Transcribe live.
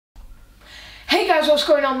Hey guys, what's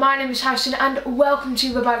going on? My name is Harrison and welcome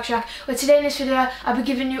to the Bike Shack, where today in this video I'll be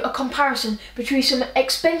giving you a comparison between some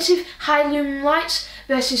expensive high lumen lights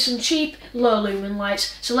versus some cheap low lumen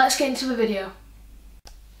lights. So let's get into the video.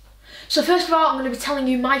 So first of all, I'm going to be telling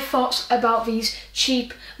you my thoughts about these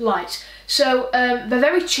cheap lights. So they're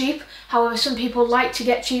very cheap, however some people like to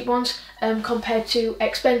get cheap ones compared to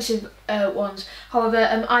expensive ones.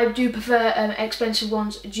 However, I do prefer expensive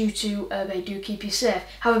ones due to they do keep you safe.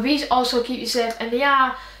 However, these also keep you safe and they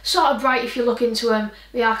are sort of bright if you look into them.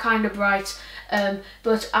 They are kind of bright,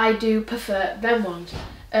 but I do prefer them ones.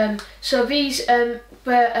 So these, the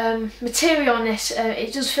material on this,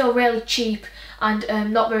 it does feel really cheap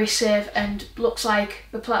and not very safe, and looks like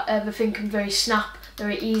the thing can very snap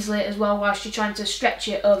very easily as well whilst you're trying to stretch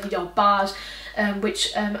it over your bars,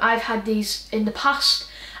 which I've had these in the past,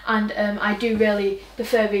 and I do really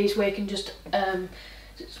prefer these where you can just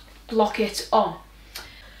lock it on.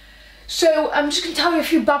 So I'm just going to tell you a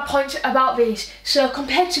few bad points about these. So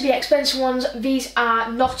compared to the expensive ones, these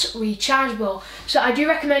are not rechargeable. So I do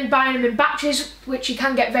recommend buying them in batteries, which you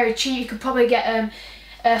can get very cheap. You could probably get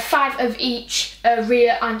 5 of each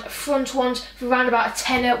rear and front ones for around about a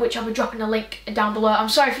tenner, which I'll be dropping a link down below. I'm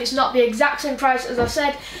sorry if it's not the exact same price as I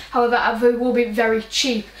said, however they will be very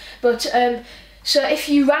cheap. But so if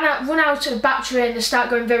you run out of battery and they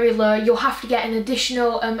start going very low, you'll have to get an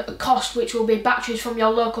additional cost, which will be batteries from your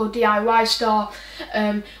local DIY store,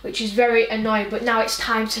 which is very annoying. But now it's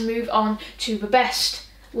time to move on to the best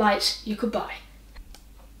lights you could buy.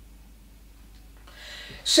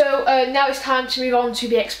 So now it's time to move on to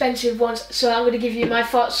the expensive ones. So I'm going to give you my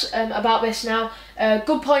thoughts about this now.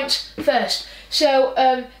 Good points first. So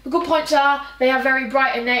the good points are they are very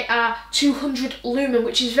bright and they are 200 lumen,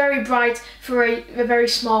 which is very bright for a very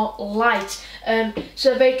small light.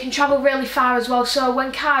 So they can travel really far as well. So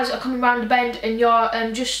when cars are coming around the bend and you're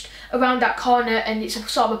just around that corner and it's a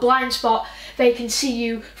sort of a blind spot, they can see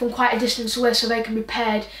you from quite a distance away, so they can be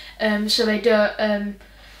paired so they don't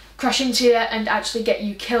crash into you and actually get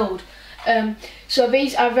you killed. So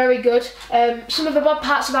these are very good. Some of the bad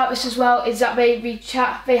parts about this as well is that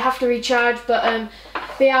they have to recharge, but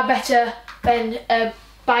they are better than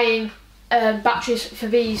buying batteries for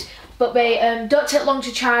these. But they don't take long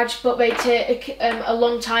to charge, but they take a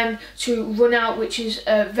long time to run out, which is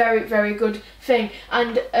a very good thing.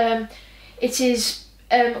 And it is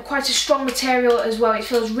quite a strong material as well. It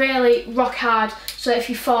feels really rock hard, so if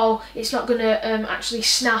you fall it's not going to actually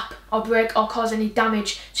snap or break or cause any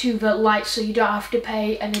damage to the light, so you don't have to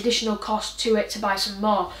pay an additional cost to it to buy some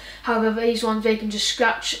more. However, these ones, they can just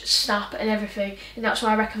scratch, snap and everything, and that's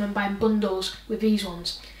why I recommend buying bundles with these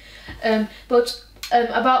ones. But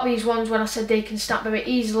about these ones, when I said they can snap very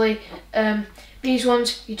easily, these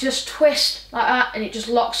ones you just twist like that and it just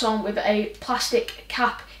locks on with a plastic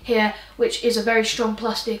cap here, which is a very strong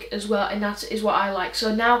plastic as well, and that is what I like.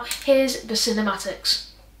 So now here's the cinematics.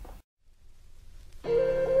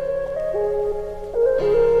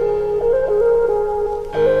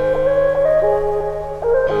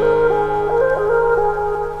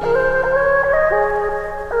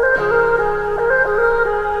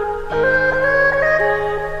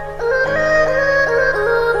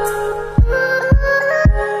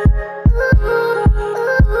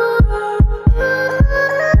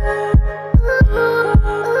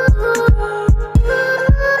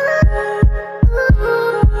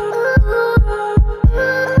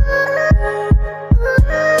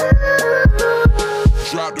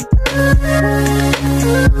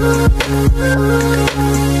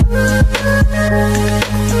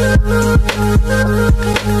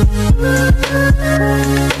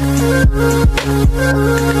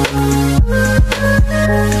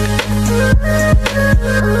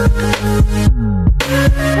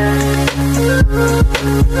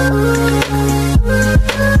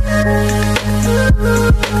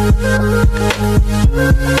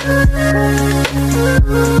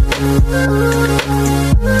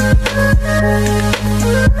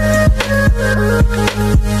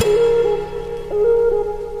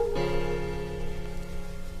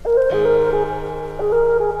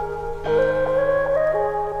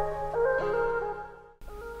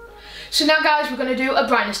 So now guys, we're going to do a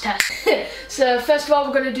brightness test. So first of all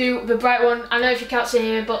we're going to do the bright one. I know if you can't see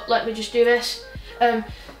me, but let me just do this.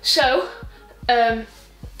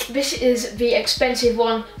 This is the expensive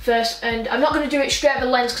one first, and I'm not going to do it straight at the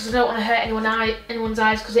lens because I don't want to hurt anyone's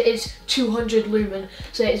eyes, because it is 200 lumen,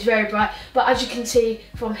 so it's very bright. But as you can see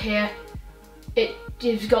from here,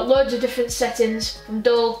 you've got loads of different settings from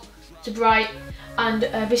dull to bright, and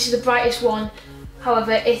this is the brightest one.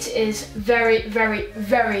 However, it is very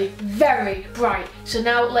bright. So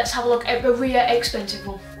now let's have a look at the rear expensive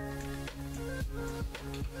one.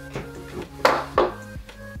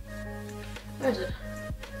 Where is it?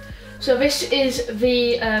 So this is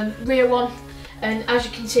the rear one, and as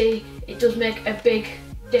you can see, it does make a big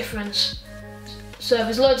difference. So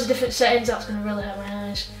there's loads of different settings. That's going to really hurt my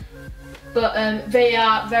eyes, but they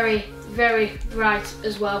are very, very bright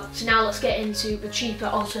as well. So now let's get into the cheaper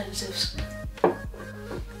alternatives.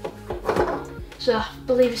 So I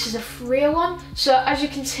believe this is a rear one. So as you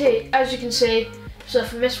can see, so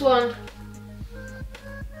from this one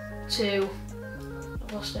to,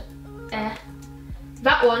 I've lost it,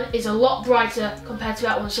 that one is a lot brighter compared to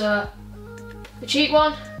that one. So the cheap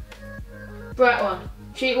one, bright one,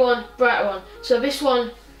 cheap one, brighter one. So this one,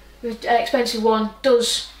 the expensive one,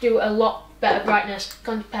 does do a lot better brightness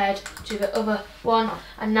compared to the other one.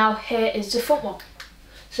 And now here is the front one.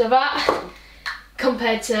 So that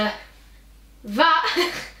compared to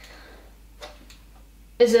that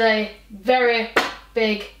is a very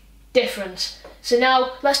big difference. So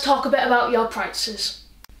now let's talk a bit about your prices.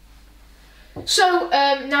 So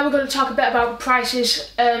now we're going to talk a bit about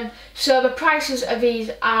prices. So the prices of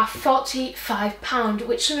these are £45,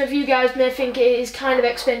 which some of you guys may think it is kind of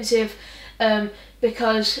expensive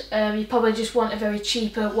because you probably just want a very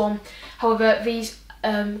cheaper one. However, these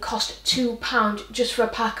cost £2 just for a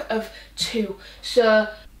pack of 2. So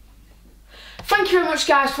thank you very much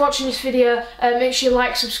guys for watching this video. Make sure you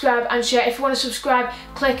like, subscribe and share. If you want to subscribe,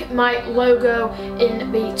 click my logo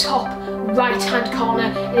in the top right hand corner.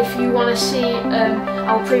 And if you want to see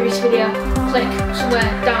our previous video, click somewhere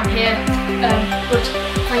down here. But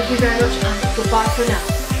thank you very much and goodbye for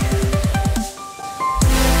now.